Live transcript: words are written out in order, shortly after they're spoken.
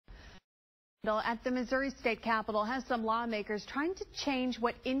At the Missouri State Capitol has some lawmakers trying to change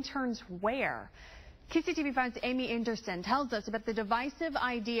what interns wear. KCTV5's Amy Anderson tells us about the divisive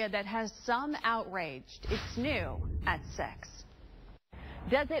idea that has some outraged. It's new at 6.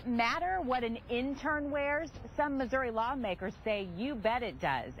 Does it matter what an intern wears? Some Missouri lawmakers say you bet it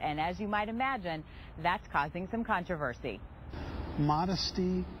does. And as you might imagine, that's causing some controversy.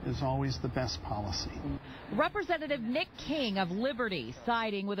 Modesty is always the best policy. Representative Nick King of Liberty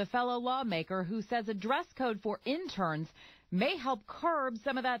siding with a fellow lawmaker who says a dress code for interns may help curb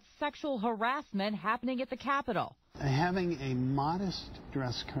some of that sexual harassment happening at the Capitol. Having a modest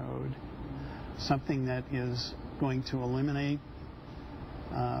dress code, something that is going to eliminate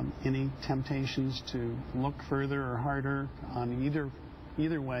any temptations to look further or harder on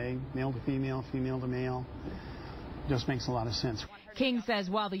either way, male to female, female to male, just makes a lot of sense. King says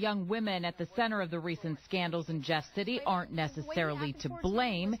while the young women at the center of the recent scandals in Jeff City aren't necessarily to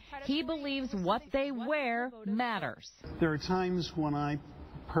blame, he believes what they wear matters. There are times when I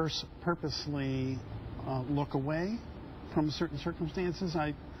purposely look away from certain circumstances.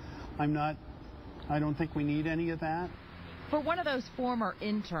 I don't think we need any of that. For one of those former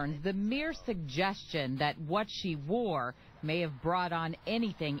interns, the mere suggestion that what she wore may have brought on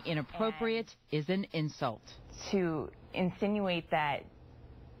anything inappropriate is an insult. To insinuate that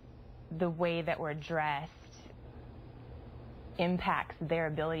the way that we're dressed impacts their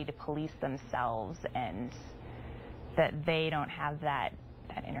ability to police themselves and that they don't have that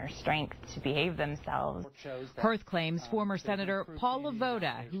inner strength to behave themselves. Perth claims former Senator Paul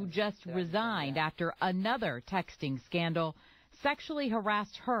Lavoda, who just resigned after another texting scandal, sexually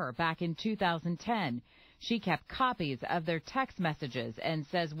harassed her back in 2010. She kept copies of their text messages and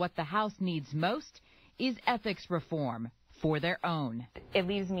says what the House needs most is ethics reform for their own. It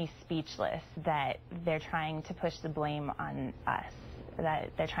leaves me speechless that they're trying to push the blame on us,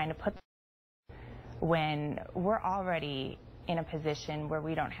 that they're trying to put when we're already in a position where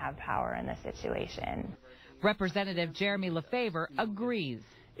we don't have power in this situation. Representative Jeremy LaFavor agrees.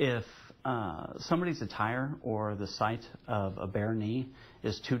 If somebody's attire or the sight of a bare knee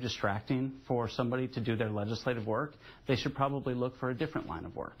is too distracting for somebody to do their legislative work, they should probably look for a different line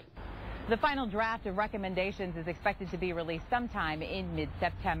of work. The final draft of recommendations is expected to be released sometime in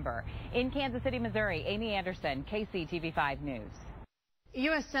mid-September. In Kansas City, Missouri, Amy Anderson, KCTV5 News.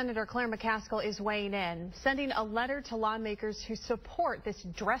 U.S. Senator Claire McCaskill is weighing in, sending a letter to lawmakers who support this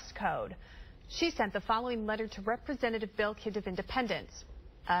dress code. She sent the following letter to Representative Bill Kidd of Independence,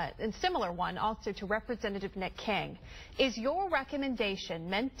 and similar one also to Representative Nick King. Is your recommendation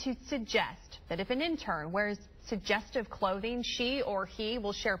meant to suggest that if an intern wears suggestive clothing, she or he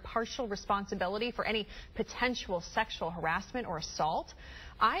will share partial responsibility for any potential sexual harassment or assault?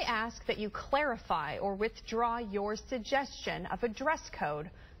 I ask that you clarify or withdraw your suggestion of a dress code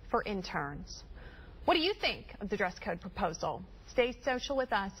for interns. What do you think of the dress code proposal? Stay social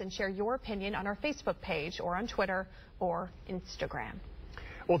with us and share your opinion on our Facebook page or on Twitter or Instagram.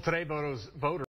 Well, today voters